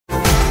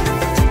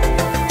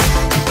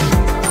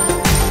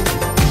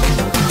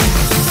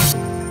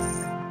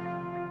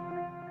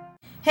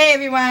Hey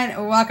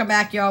everyone, welcome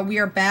back y'all. We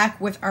are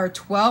back with our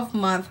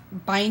 12-month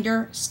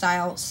binder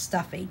style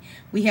stuffing.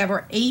 We have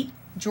our 8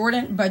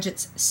 Jordan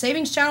Budgets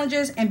savings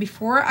challenges, and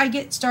before I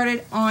get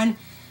started on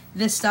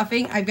this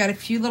stuffing, I've got a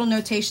few little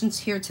notations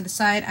here to the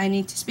side I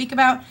need to speak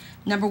about.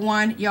 Number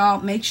one,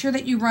 y'all, make sure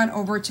that you run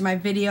over to my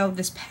video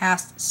this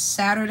past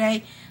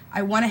Saturday.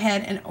 I went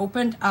ahead and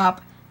opened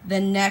up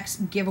the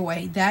next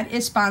giveaway. That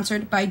is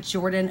sponsored by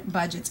Jordan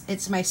Budgets.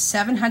 It's my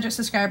 700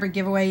 subscriber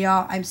giveaway,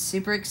 y'all. I'm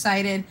super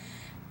excited.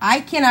 I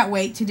cannot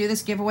wait to do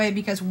this giveaway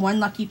because one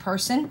lucky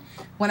person,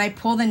 when I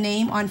pull the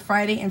name on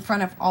Friday in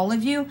front of all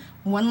of you,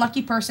 one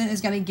lucky person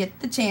is going to get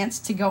the chance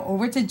to go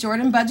over to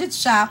Jordan Budgets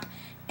shop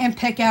and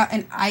pick out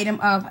an item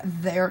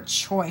of their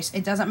choice.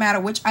 It doesn't matter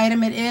which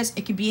item it is.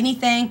 It could be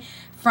anything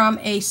from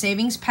a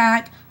savings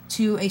pack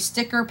to a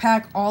sticker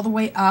pack all the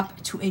way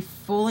up to a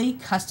fully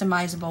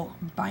customizable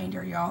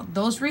binder, y'all.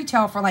 Those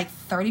retail for like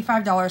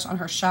 $35 on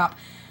her shop.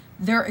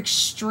 They're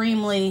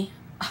extremely...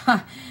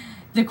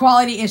 The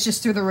quality is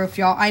just through the roof,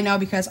 y'all. I know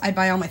because I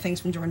buy all my things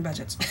from Jordan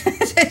Budgets.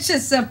 It's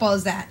just simple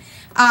as that.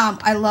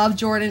 I love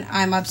Jordan.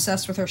 I'm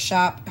obsessed with her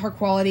shop. Her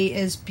quality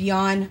is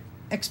beyond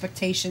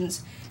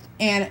expectations,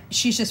 and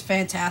she's just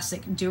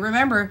fantastic. Do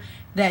remember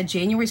that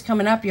January's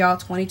coming up, y'all,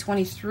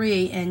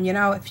 2023, and you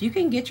know, if you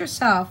can get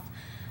yourself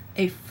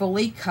a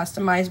fully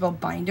customizable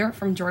binder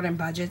from Jordan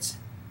Budgets,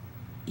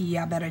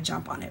 you better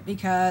jump on it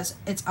because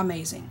it's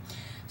amazing.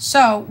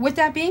 So, with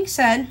that being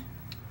said,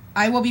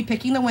 I will be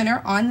picking the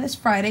winner on this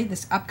Friday,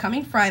 this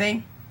upcoming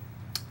Friday,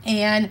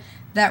 and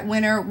that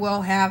winner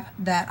will have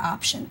that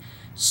option.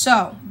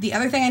 So, the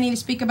other thing I need to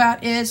speak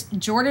about is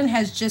Jordan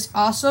has just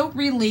also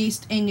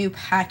released a new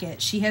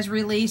packet. She has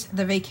released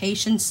the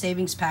Vacation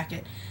Savings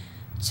Packet,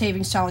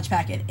 Savings Challenge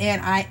Packet,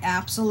 and I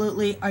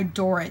absolutely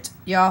adore it,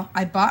 y'all.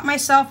 I bought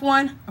myself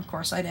one. Of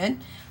course I did.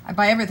 I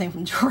buy everything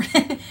from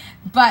Jordan,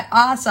 but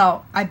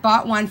also I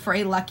bought one for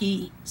a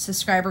lucky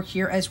subscriber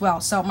here as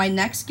well. So my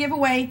next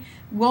giveaway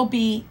will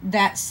be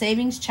that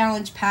Savings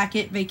Challenge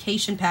Packet,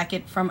 Vacation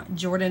Packet from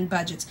Jordan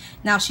Budgets.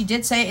 Now, she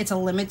did say it's a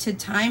limited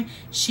time.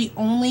 She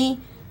only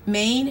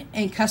made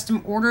and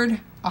custom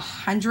ordered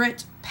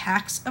 100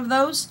 packs of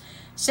those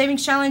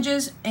savings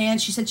challenges,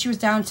 and she said she was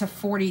down to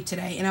 40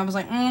 today, and I was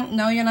like,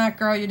 no, you're not,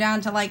 girl. You're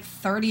down to like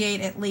 38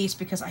 at least,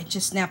 because I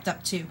just snapped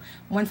up 2,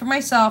 one for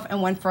myself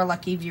and one for a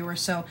lucky viewer.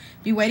 So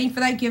be waiting for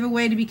that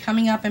giveaway to be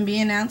coming up and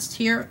be announced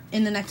here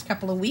in the next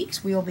couple of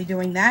weeks. We will be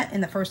doing that in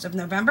the 1st of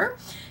November.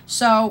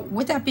 So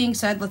with that being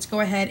said, let's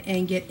go ahead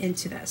and get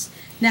into this.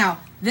 Now,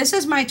 this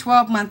is my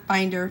 12-month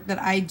binder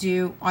that I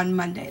do on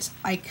Mondays.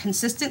 I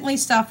consistently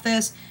stuff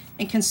this,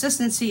 and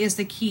consistency is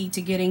the key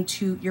to getting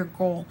to your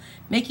goal.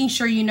 Making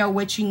sure you know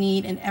what you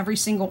need in every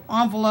single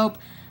envelope,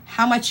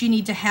 how much you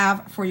need to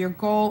have for your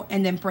goal,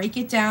 and then break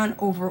it down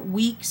over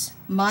weeks,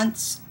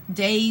 months,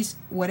 days,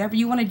 whatever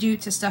you want to do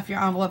to stuff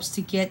your envelopes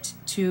to get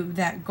to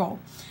that goal.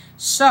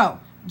 So,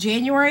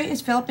 January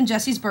is Philip and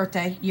Jesse's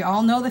birthday. You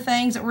all know the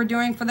things that we're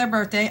doing for their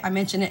birthday. I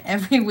mention it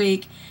every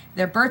week.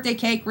 Their birthday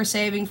cake we're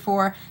saving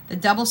for, the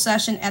double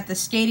session at the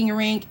skating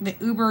rink, the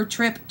Uber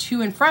trip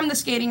to and from the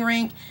skating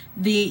rink,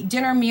 the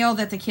dinner meal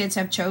that the kids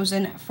have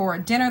chosen for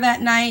dinner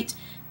that night,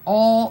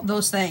 all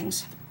those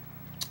things.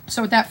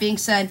 So with that being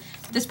said,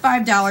 this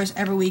 $5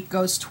 every week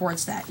goes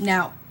towards that.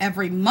 Now,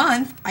 every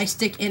month, I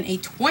stick in a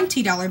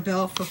 $20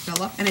 bill for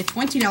Philip and a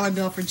 $20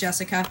 bill for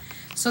Jessica,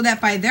 so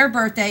that by their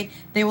birthday,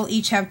 they will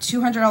each have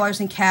 $200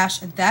 in cash.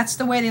 That's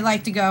the way they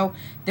like to go.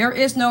 There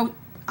is no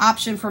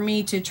option for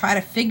me to try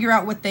to figure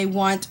out what they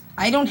want.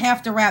 I don't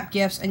have to wrap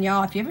gifts, and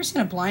y'all, if you've ever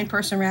seen a blind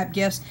person wrap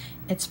gifts,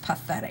 it's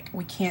pathetic.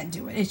 We can't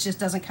do it. It just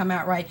doesn't come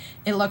out right.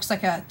 It looks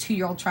like a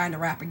 2-year-old trying to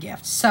wrap a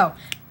gift. So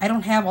I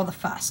don't have all the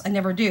fuss. I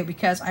never do,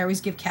 because I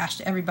always give cash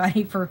to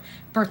everybody for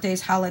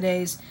birthdays,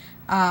 holidays,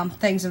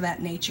 things of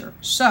that nature.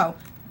 So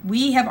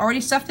we have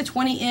already stuffed the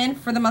 20 in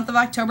for the month of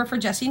October for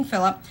Jesse and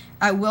Philip.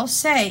 I will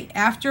say,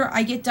 after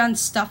I get done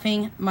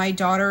stuffing my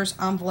daughter's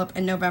envelope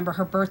in November,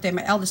 her birthday,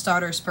 my eldest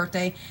daughter's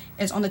birthday,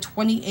 is on the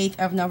 28th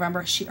of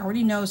November. She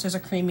already knows there's a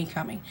creamy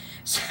coming.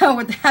 So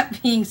with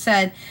that being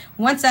said,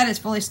 once that is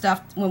fully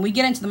stuffed, when we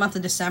get into the month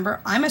of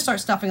December, I'm going to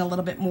start stuffing a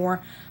little bit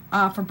more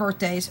for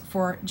birthdays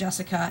for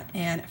Jessica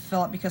and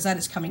Philip, because that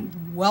is coming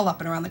well up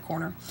and around the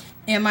corner.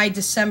 And my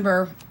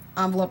December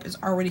envelope is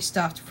already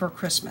stuffed for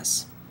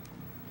Christmas.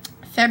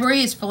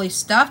 February is fully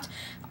stuffed.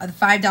 The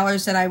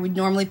 $5 that I would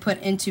normally put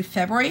into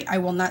February, I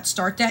will not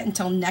start that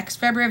until next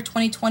February of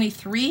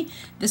 2023.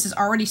 This is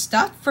already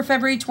stuffed for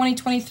February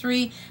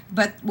 2023,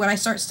 but when I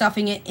start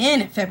stuffing it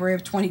in February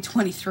of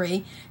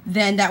 2023,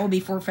 then that will be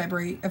for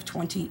February of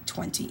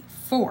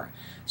 2024.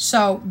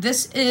 So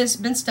this has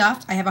been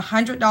stuffed. I have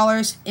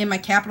 $100 in my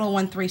Capital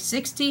One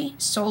 360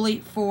 solely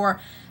for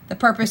the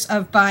purpose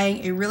of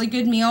buying a really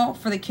good meal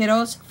for the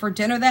kiddos for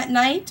dinner that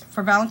night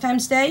for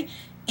Valentine's Day,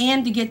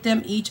 and to get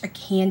them each a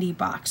candy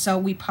box. So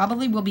we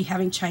probably will be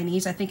having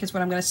Chinese, I think is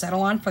what I'm going to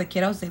settle on for the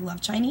kiddos. They love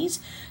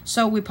Chinese.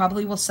 So we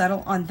probably will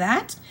settle on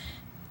that.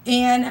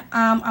 And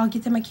I'll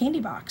get them a candy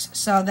box.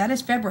 So that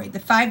is February. The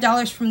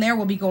 $5 from there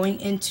will be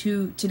going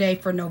into today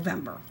for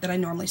November that I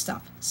normally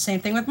stuff. Same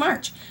thing with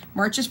March.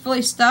 March is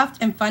fully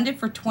stuffed and funded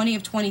for 20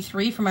 of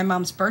 23 for my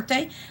mom's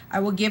birthday.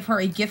 I will give her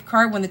a gift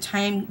card when the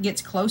time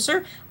gets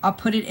closer. I'll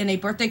put it in a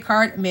birthday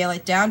card, mail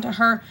it down to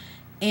her,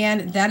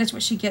 and that is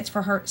what she gets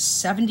for her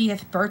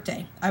 70th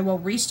birthday. I will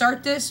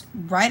restart this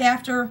right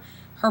after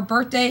her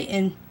birthday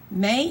in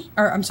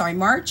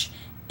March,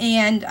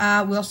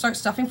 and we'll start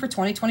stuffing for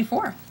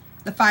 2024.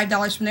 The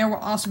 $5 from there will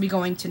also be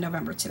going to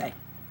November today.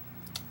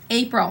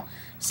 April,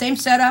 same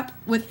setup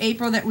with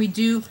April that we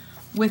do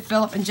with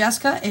Philip and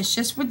Jessica. It's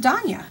just with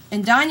Danya.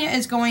 And Danya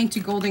is going to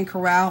Golden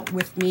Corral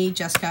with me,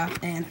 Jessica,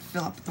 and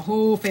Philip. The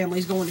whole family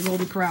is going to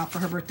Golden Corral for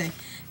her birthday.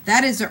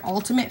 That is their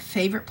ultimate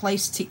favorite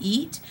place to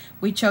eat.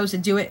 We chose to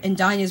do it in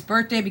Danya's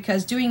birthday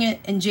because doing it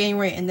in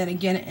January and then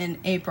again in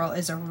April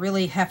is a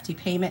really hefty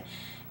payment.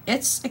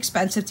 It's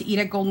expensive to eat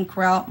at Golden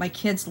Corral. My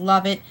kids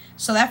love it.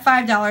 So that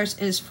 $5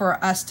 is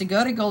for us to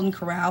go to Golden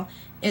Corral.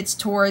 It's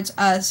towards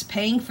us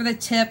paying for the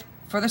tip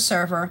for the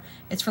server.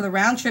 It's for the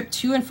round trip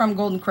to and from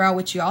Golden Corral,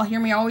 which you all hear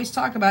me always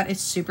talk about.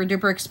 It's super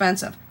duper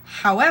expensive.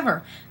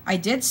 However, I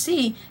did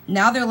see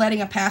now they're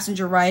letting a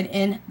passenger ride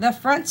in the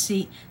front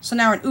seat. So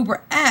now an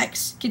Uber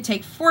X can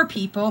take 4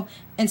 people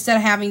instead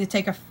of having to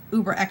take a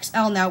Uber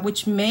XL now,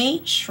 which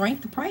may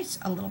shrink the price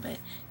a little bit.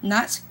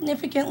 Not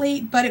significantly,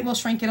 but it will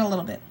shrink it a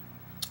little bit.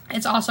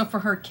 It's also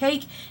for her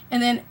cake.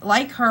 And then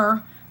like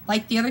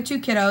the other 2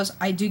 kiddos,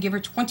 I do give her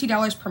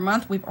 $20 per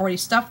month. We've already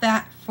stuffed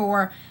that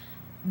for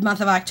the month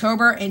of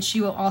October, and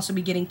she will also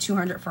be getting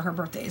 $200 for her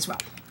birthday as well.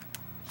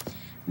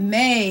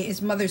 May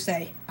is Mother's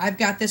Day. I've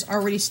got this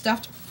already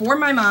stuffed for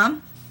my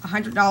mom.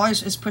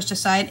 $100 is pushed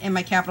aside in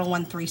my Capital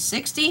One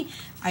 360.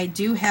 I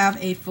do have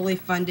a fully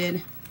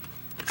funded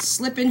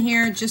slip in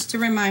here just to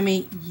remind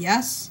me,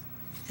 yes,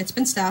 it's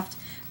been stuffed.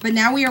 But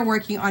now we are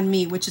working on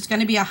me, which is going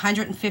to be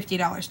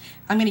 $150.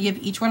 I'm going to give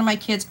each one of my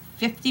kids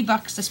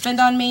 $50 to spend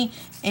on me,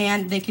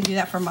 and they can do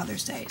that for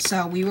Mother's Day.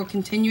 So we will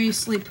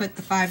continuously put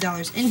the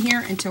 $5 in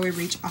here until we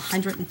reach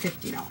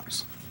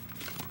 $150.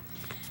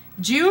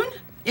 June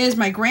is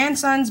my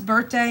grandson's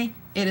birthday.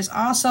 It is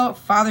also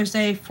Father's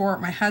Day for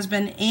my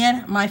husband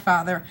and my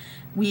father.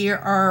 We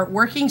are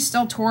working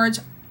still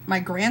towards my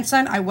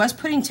grandson. I was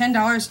putting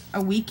 $10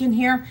 a week in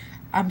here.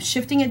 I'm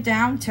shifting it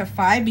down to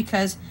 $5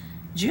 because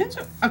June's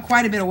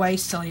quite a bit away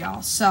still,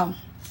 y'all. So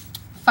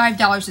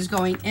 $5 is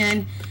going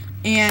in,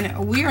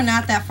 and we are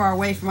not that far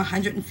away from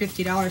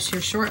 $150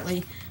 here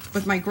shortly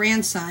with my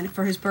grandson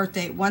for his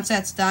birthday. Once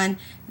that's done,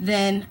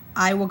 then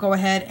I will go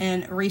ahead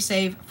and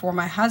resave for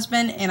my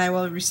husband, and I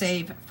will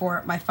resave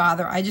for my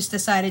father. I just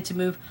decided to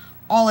move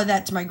all of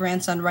that to my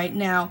grandson right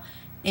now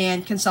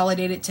and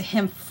consolidate it to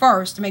him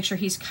first to make sure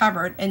he's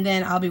covered, and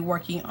then I'll be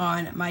working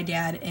on my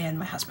dad and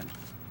my husband.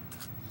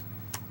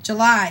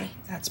 July,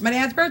 that's my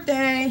dad's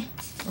birthday.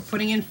 We're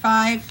putting in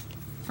 $5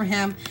 for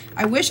him.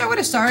 I wish I would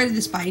have started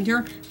this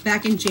binder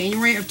back in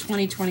January of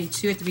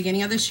 2022 at the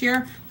beginning of this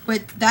year,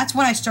 but that's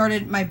when I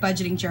started my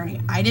budgeting journey.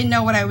 I didn't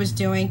know what I was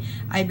doing.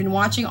 I'd been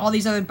watching all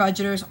these other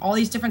budgeters, all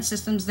these different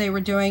systems they were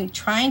doing,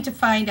 trying to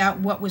find out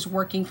what was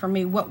working for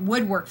me, what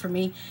would work for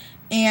me,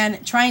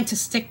 and trying to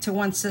stick to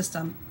one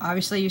system.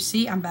 Obviously, you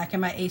see, I'm back in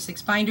my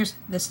A6 binders.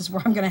 This is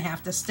where I'm going to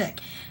have to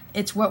stick.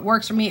 It's what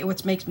works for me, it's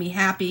what makes me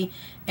happy,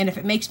 and if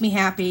it makes me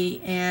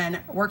happy and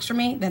works for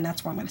me, then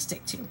that's what I'm going to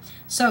stick to.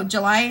 So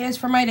July is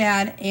for my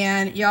dad,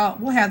 and y'all,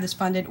 we'll have this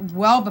funded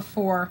well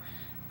before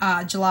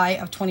July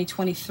of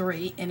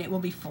 2023, and it will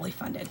be fully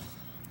funded.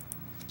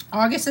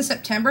 August and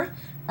September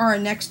are our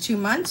next 2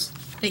 months.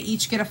 They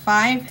each get a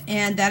 $5,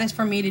 and that is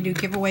for me to do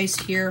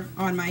giveaways here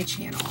on my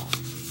channel.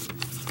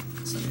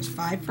 So there's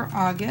 $5 for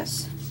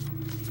August.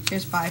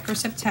 Here's $5 for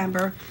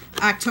September.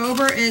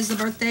 October is the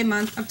birthday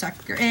month of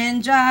Tucker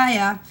and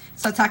Jaya.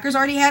 So Tucker's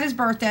already had his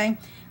birthday.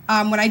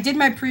 When I did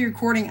my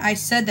pre-recording, I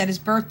said that his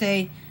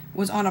birthday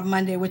was on a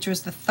Monday, which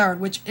was the 3rd,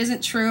 which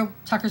isn't true.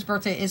 Tucker's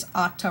birthday is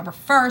October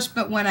 1st,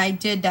 but when I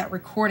did that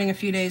recording a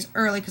few days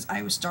early, because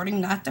I was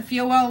starting not to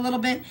feel well a little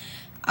bit,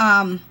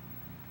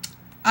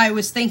 I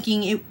was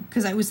thinking it,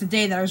 because it was the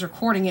day that I was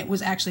recording, it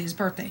was actually his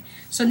birthday.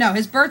 So no,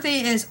 his birthday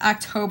is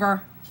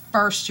October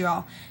 1st,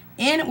 y'all.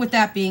 And with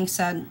that being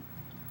said,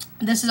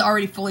 this is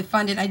already fully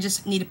funded. I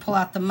just need to pull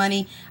out the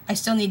money. I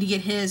still need to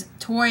get his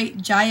toy,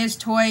 Jaya's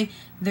toy,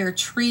 their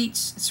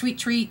treats, sweet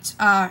treats,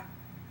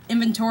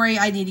 inventory.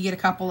 I need to get a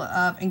couple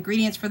of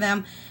ingredients for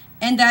them,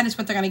 and that is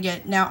what they're going to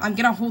get. Now, I'm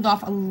going to hold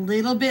off a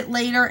little bit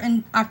later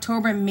in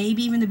October,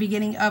 maybe even the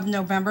beginning of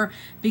November,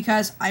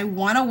 because I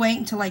want to wait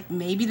until like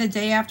maybe the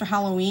day after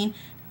Halloween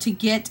to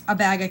get a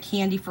bag of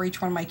candy for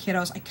each one of my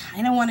kiddos. I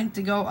kind of want it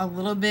to go a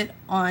little bit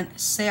on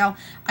sale.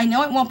 I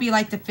know it won't be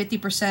like the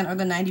 50% or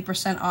the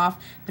 90% off,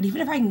 but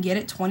even if I can get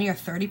it 20 or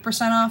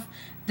 30% off,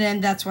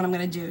 then that's what I'm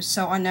going to do.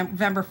 So on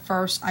November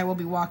 1st, I will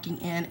be walking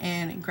in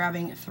and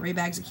grabbing 3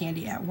 bags of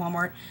candy at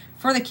Walmart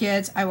for the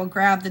kids. I will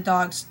grab the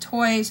dog's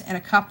toys and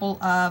a couple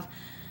of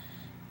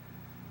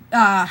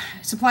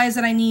supplies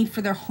that I need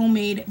for their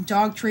homemade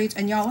dog treats.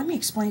 And y'all, let me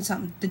explain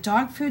something. The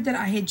dog food that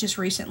I had just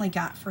recently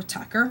got for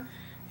Tucker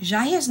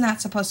Jaya is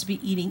not supposed to be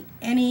eating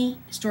any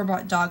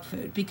store-bought dog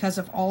food because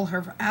of all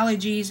her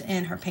allergies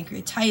and her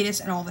pancreatitis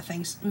and all the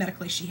things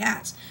medically she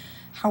has.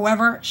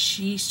 However,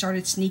 she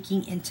started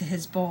sneaking into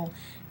his bowl.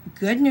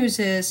 Good news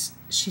is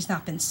she's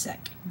not been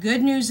sick.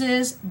 Good news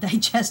is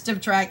digestive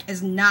tract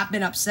has not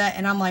been upset.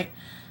 And I'm like,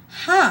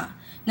 huh.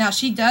 Now,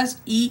 she does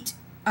eat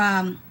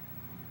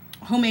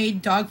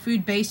homemade dog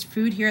food-based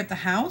food here at the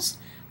house,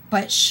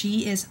 but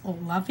she is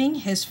loving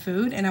his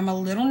food, and I'm a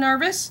little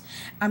nervous.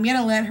 I'm going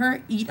to let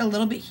her eat a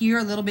little bit here,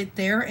 a little bit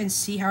there, and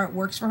see how it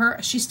works for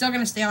her. She's still going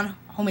to stay on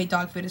homemade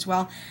dog food as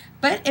well.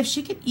 But if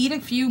she could eat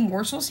a few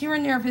morsels here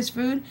and there of his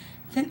food,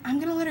 then I'm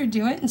going to let her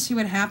do it and see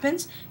what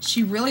happens.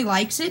 She really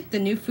likes it. The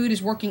new food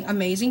is working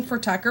amazing for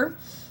Tucker.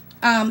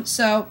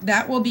 So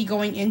that will be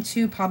going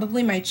into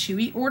probably my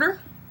Chewy order.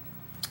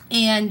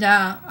 And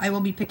I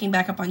will be picking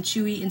back up on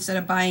Chewy instead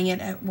of buying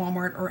it at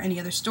Walmart or any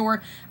other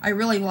store. I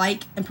really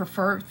like and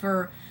prefer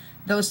for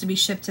those to be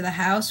shipped to the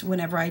house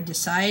whenever I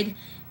decide,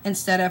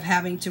 instead of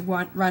having to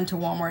run to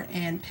Walmart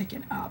and pick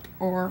it up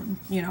or,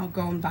 you know,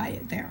 go and buy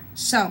it there.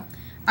 So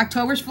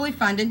October's fully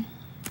funded.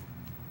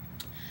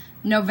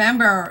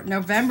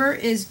 November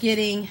is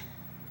getting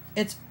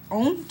its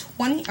own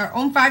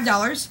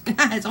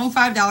 $5. Its own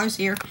 $5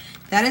 here.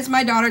 That is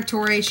my daughter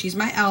Tori. She's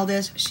my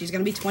eldest. She's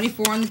gonna be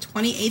 24 on the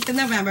 28th of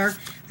November.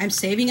 I'm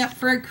saving up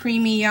for a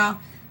creamy, y'all,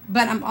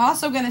 but I'm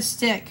also gonna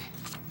stick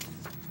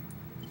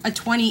a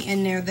 20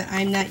 in there that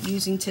I'm not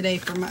using today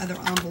for my other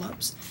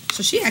envelopes.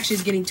 So she actually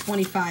is getting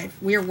 25.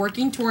 We are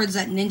working towards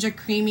that Ninja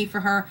Creamy for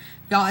her,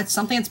 y'all. It's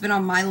something that's been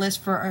on my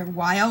list for a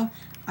while.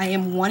 I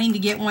am wanting to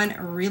get one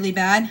really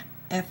bad.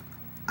 If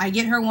I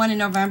get her one in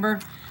November,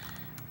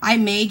 I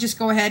may just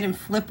go ahead and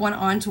flip one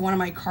onto one of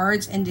my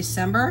cards in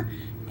December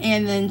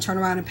and then turn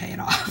around and pay it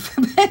off.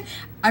 But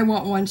I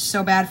want one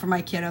so bad for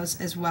my kiddos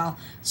as well.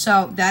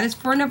 So that is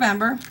for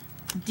November.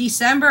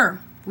 December,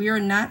 we are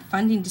not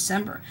funding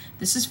December.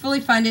 This is fully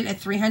funded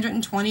at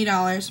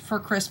 $320 for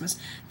Christmas.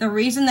 The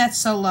reason that's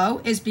so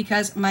low is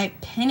because my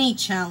penny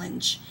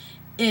challenge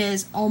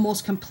is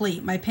almost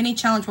complete. My penny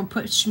challenge will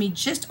push me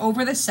just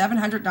over the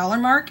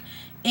 $700 mark.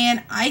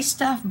 And I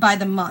stuff by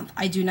the month.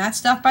 I do not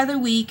stuff by the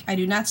week. I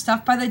do not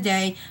stuff by the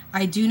day.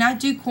 I do not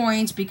do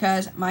coins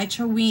because my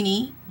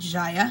Chowini,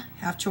 Jaya,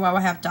 half Chihuahua,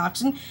 half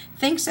Dachshund,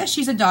 thinks that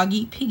she's a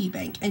doggy piggy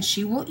bank and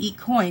she will eat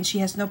coins. She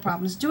has no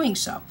problems doing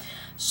so.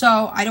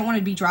 So I don't want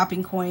to be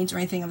dropping coins or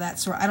anything of that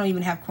sort. I don't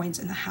even have coins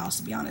in the house,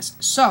 to be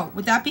honest. So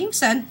with that being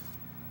said,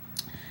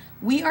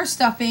 we are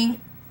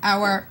stuffing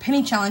our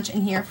penny challenge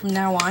in here from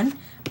now on.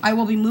 I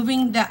will be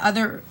moving that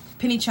other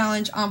penny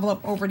challenge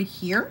envelope over to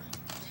here.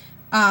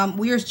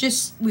 We were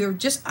just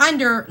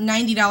under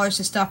 $90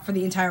 to stuff for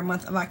the entire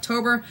month of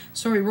October.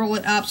 So we roll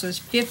it up. So it's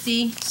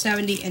 50,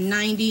 70, and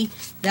 90.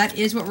 That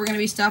is what we're going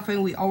to be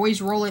stuffing. We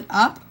always roll it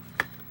up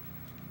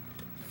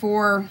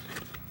for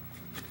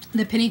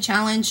the penny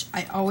challenge.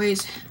 I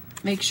always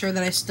make sure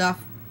that I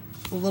stuff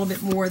a little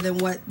bit more than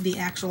what the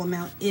actual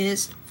amount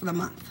is for the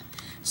month.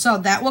 So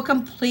that will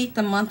complete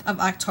the month of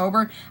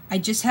October. I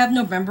just have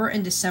November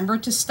and December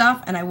to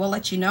stuff, and I will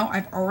let you know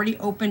I've already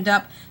opened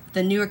up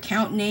the new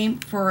account name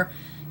for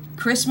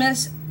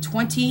Christmas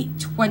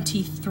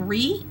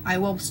 2023. I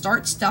will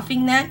start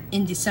stuffing that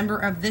in December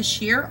of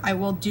this year. I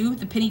will do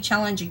the penny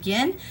challenge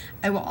again.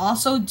 I will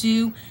also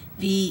do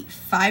the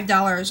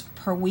 $5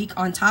 per week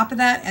on top of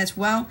that as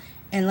well.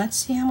 And let's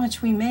see how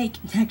much we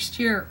make next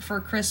year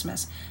for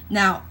Christmas.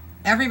 Now,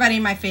 everybody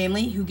in my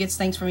family who gets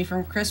things from me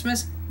from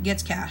Christmas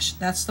gets cash.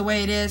 That's the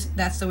way it is.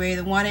 That's the way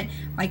they want it.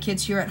 My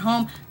kids here at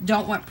home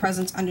don't want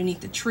presents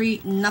underneath the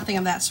tree. Nothing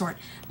of that sort.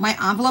 My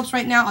envelopes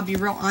right now, I'll be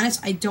real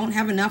honest, I don't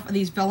have enough of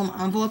these vellum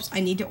envelopes.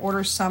 I need to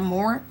order some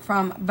more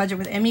from Budget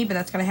with Emmy, but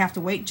that's going to have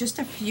to wait just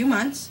a few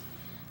months.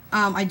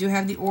 I do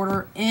have the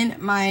order in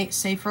my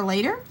Save for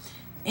Later.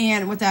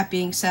 And with that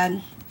being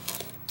said,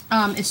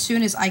 as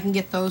soon as I can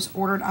get those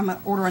ordered, I'm going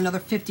to order another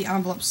 50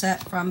 envelope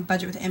set from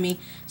Budget with Emmy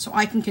so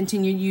I can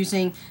continue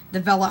using the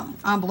vellum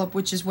envelope,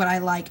 which is what I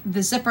like.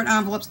 The zippered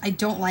envelopes I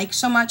don't like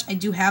so much. I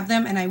do have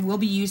them, and I will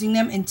be using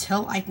them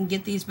until I can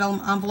get these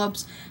vellum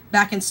envelopes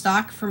back in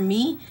stock for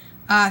me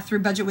through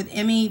Budget with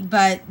Emmy.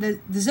 But the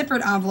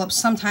zippered envelopes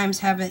sometimes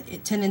have a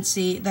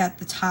tendency that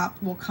the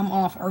top will come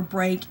off or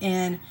break,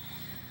 and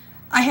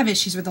I have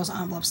issues with those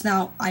envelopes.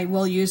 Now, I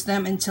will use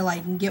them until I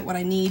can get what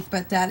I need,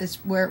 but that is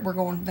where we're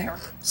going there.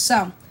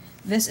 So,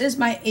 this is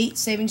my 8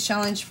 savings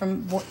challenge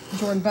from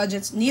Jordan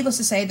Budgets. Needless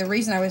to say, the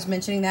reason I was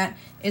mentioning that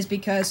is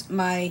because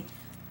my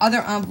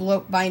other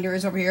envelope binder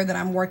is over here that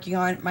I'm working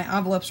on. My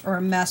envelopes are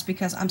a mess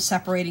because I'm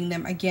separating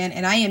them again,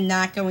 and I am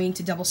not going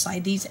to double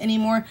side these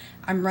anymore.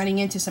 I'm running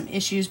into some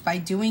issues by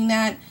doing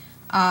that.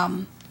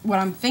 What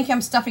I'm thinking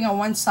I'm stuffing on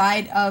one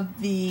side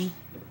of the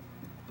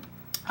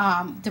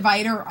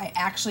divider, I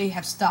actually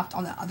have stuffed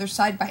on the other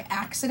side by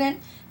accident.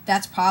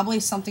 That's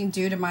probably something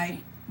due to my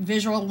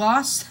visual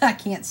loss. I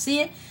can't see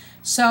it,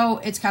 so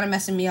it's kind of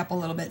messing me up a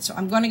little bit. So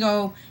I'm going to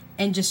go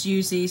and just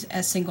use these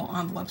as single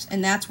envelopes.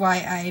 And that's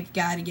why I've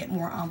got to get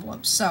more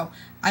envelopes. So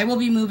I will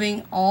be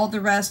moving all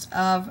the rest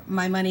of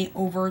my money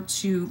over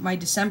to my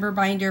December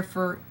binder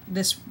for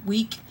this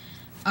week.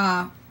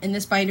 In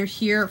this binder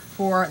here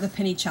for the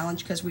penny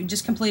challenge, because we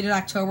just completed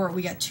October.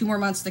 We got 2 more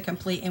months to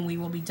complete and we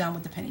will be done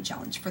with the penny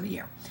challenge for the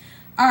year.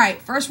 All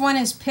right, first one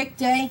is pick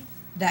day.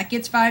 That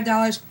gets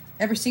 $5.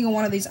 Every single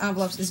one of these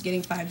envelopes is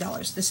getting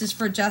 $5. This is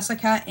for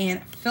Jessica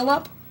and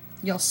Philip.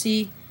 You'll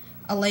see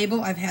a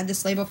label. I've had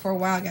this label for a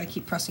while. I got to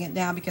keep pressing it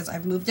down because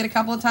I've moved it a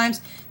couple of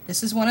times.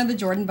 This is one of the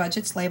Jordan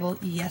Budgets label.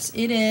 Yes,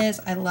 it is.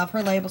 I love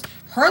her labels.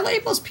 Her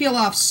labels peel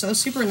off so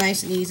super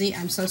nice and easy.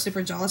 I'm so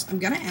super jealous. I'm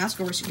going to ask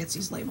her where she gets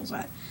these labels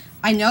at.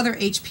 I know they're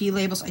HP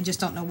labels. I just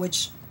don't know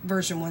which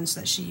version ones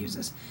that she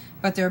uses,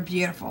 but they're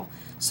beautiful.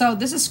 So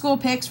this is school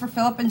picks for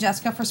Philip and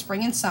Jessica for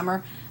spring and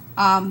summer.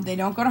 They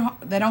don't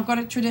go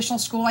to traditional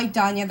school like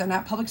Danya. They're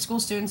not public school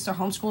students. They're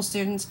homeschool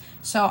students.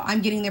 So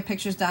I'm getting their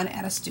pictures done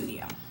at a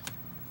studio.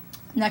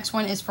 Next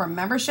one is for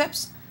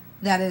memberships.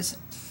 That is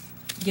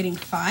getting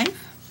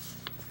 5.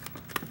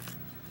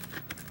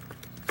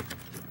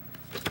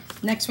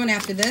 Next one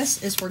after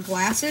this is for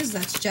glasses.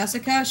 That's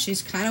Jessica.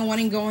 She's kind of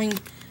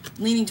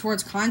leaning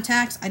towards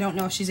contacts. I don't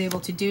know if she's able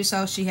to do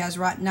so. She has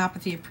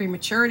retinopathy of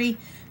prematurity.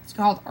 It's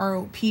called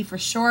ROP for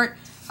short.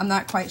 I'm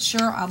not quite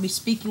sure. I'll be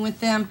speaking with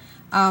them.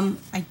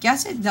 I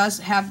guess it does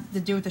have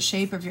to do with the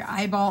shape of your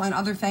eyeball and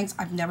other things.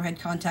 I've never had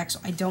contacts, so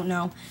I don't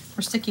know.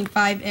 We're sticking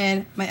 5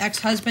 in. My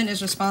ex-husband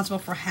is responsible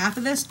for half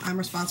of this. I'm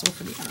responsible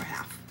for the other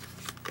half.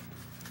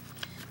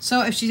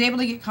 So if she's able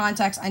to get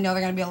contacts, I know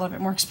they're going to be a little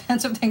bit more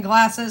expensive than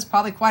glasses,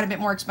 probably quite a bit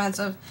more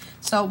expensive.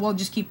 So we'll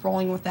just keep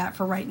rolling with that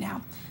for right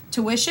now.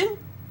 Tuition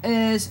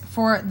is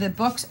for the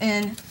books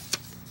and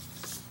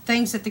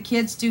things that the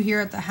kids do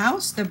here at the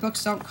house. Their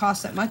books don't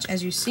cost that much,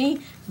 as you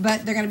see,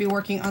 but they're going to be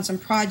working on some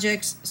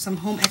projects, some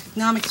home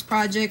economics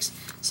projects,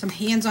 some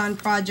hands-on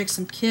projects,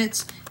 some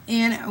kits,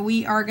 and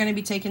we are going to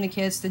be taking the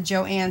kids to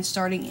Joanne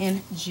starting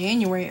in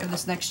January of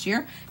this next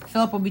year.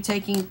 Philip will be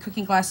taking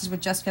cooking classes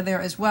with Jessica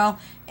there as well,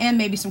 and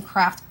maybe some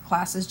craft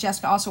classes.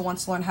 Jessica also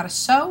wants to learn how to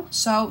sew,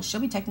 so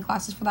she'll be taking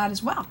classes for that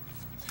as well.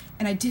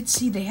 And I did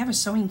see they have a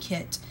sewing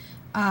kit.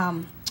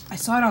 I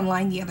saw it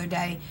online the other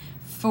day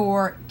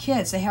for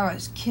kids. They have a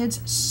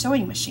kids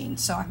sewing machine,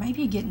 so I might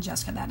be getting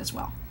Jessica that as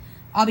well.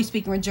 I'll be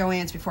speaking with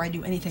Joanne's before I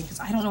do anything because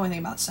I don't know anything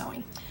about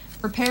sewing.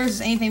 Repairs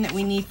is anything that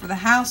we need for the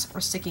house.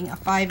 We're sticking a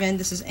 5 in.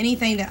 This is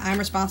anything that I'm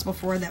responsible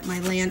for that my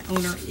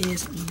landowner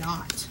is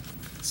not.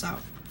 So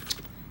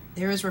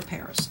there is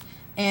repairs.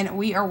 And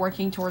we are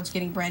working towards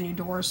getting brand new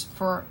doors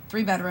for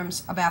 3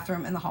 bedrooms, a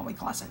bathroom, and the hallway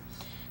closet.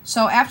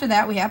 So after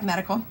that, we have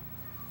medical.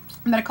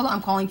 Medical,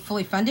 I'm calling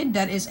fully funded.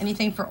 That is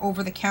anything for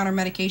over-the-counter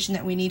medication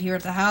that we need here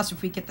at the house.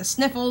 If we get the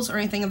sniffles or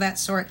anything of that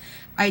sort,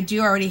 I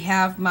do already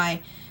have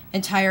my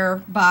entire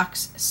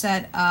box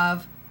set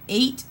of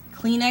 8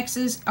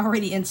 Kleenexes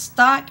already in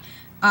stock.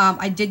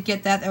 I did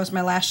get that. That was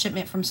my last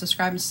shipment from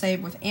Subscribe and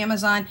Save with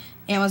Amazon.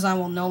 Amazon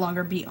will no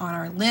longer be on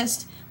our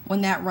list.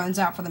 When that runs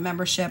out for the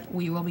membership,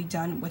 we will be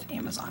done with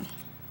Amazon.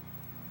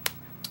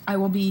 I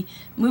will be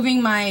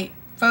moving my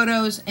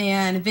photos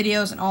and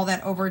videos and all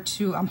that over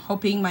to, I'm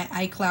hoping, my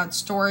iCloud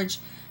storage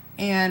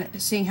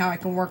and seeing how I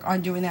can work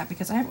on doing that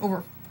because I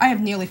have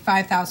nearly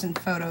 5,000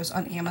 photos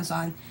on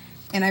Amazon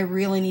and I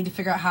really need to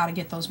figure out how to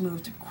get those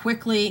moved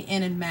quickly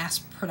and in mass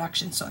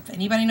production. So if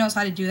anybody knows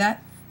how to do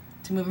that,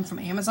 to move them from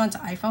Amazon to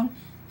iPhone,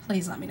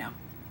 please let me know.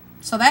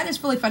 So that is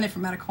fully funded for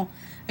medical.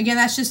 Again,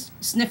 that's just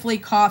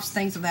sniffly coughs,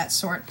 things of that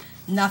sort.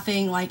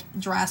 Nothing like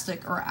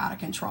drastic or out of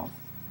control.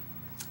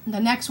 The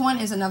next one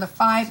is another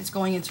 5. It's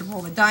going into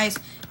Roll the Dice.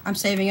 I'm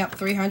saving up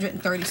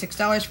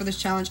 $336 for this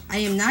challenge. I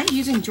am not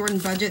using Jordan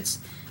Budgets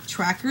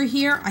tracker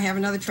here. I have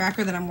another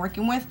tracker that I'm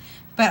working with,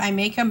 but I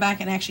may come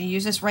back and actually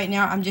use this. Right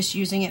now, I'm just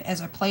using it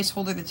as a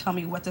placeholder to tell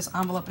me what this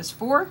envelope is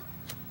for.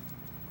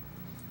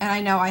 And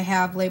I know I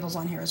have labels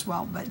on here as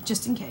well, but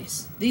just in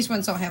case. These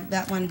ones don't have,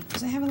 that one,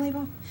 does it have a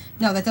label?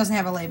 No, that doesn't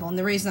have a label. And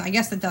the reason, I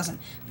guess it doesn't,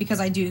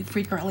 because I do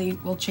frequently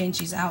will change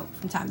these out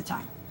from time to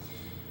time.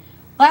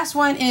 Last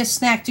one is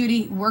Snack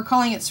Duty. We're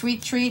calling it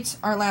Sweet Treats.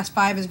 Our last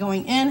 5 is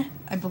going in.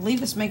 I believe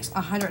this makes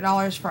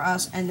 $100 for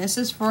us, and this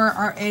is for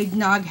our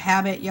eggnog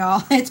habit,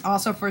 y'all. It's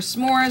also for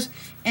s'mores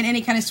and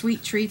any kind of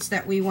sweet treats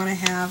that we want to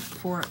have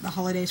for the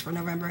holidays for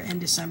November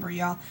and December,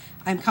 y'all.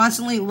 I'm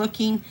constantly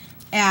looking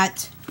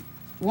at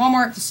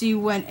Walmart to see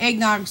when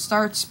eggnog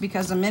starts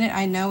because the minute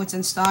I know it's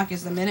in stock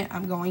is the minute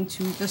I'm going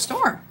to the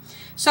store.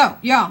 So,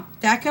 y'all,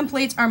 that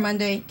completes our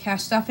Monday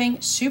cash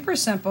stuffing. Super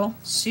simple,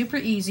 super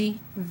easy,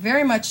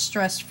 very much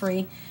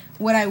stress-free.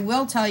 What I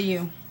will tell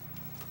you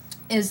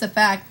is the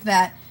fact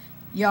that,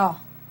 y'all,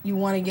 you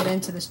want to get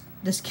into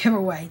this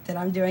giveaway that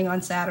I'm doing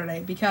on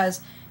Saturday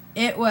because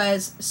it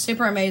was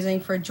super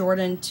amazing for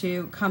Jordan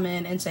to come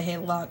in and say, hey,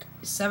 look,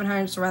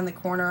 700's around the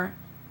corner.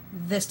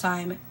 This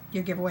time,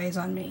 your giveaway is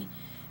on me.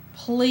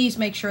 Please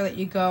make sure that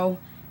you go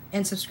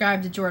and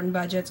subscribe to Jordan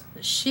Budgets.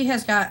 She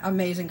has got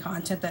amazing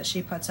content that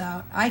she puts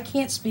out. I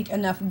can't speak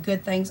enough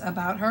good things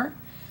about her.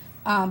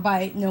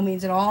 by no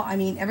means at all. I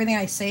mean, everything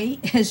I say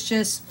is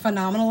just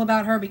phenomenal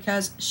about her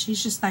because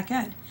she's just that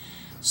good.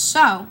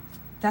 So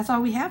that's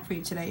all we have for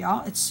you today,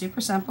 y'all. It's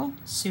super simple,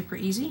 super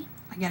easy.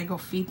 I gotta go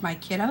feed my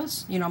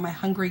kiddos, you know, my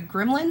hungry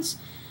gremlins.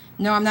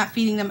 No, I'm not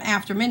feeding them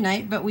after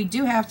midnight, but we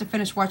do have to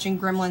finish watching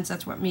Gremlins.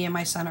 That's what me and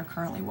my son are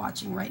currently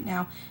watching right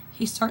now.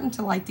 He's starting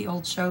to like the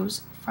old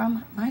shows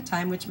from my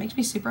time, which makes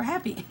me super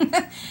happy.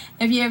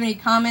 If you have any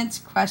comments,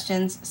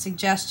 questions,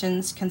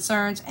 suggestions,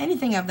 concerns,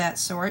 anything of that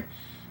sort,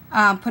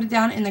 put it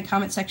down in the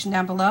comment section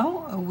down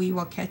below. We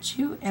will catch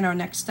you in our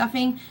next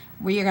stuffing.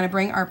 We are going to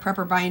bring our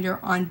prepper binder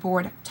on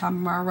board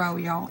tomorrow,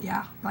 y'all.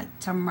 Yeah, like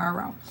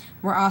tomorrow.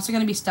 We're also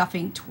going to be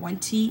stuffing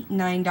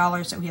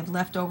 $29 that we have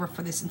left over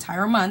for this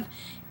entire month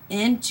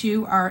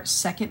into our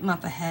second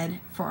month ahead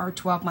for our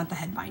 12-month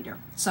ahead binder.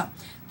 So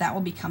that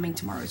will be coming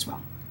tomorrow as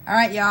well. All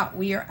right, y'all,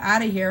 we are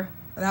out of here.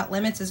 Without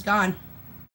Limits is gone.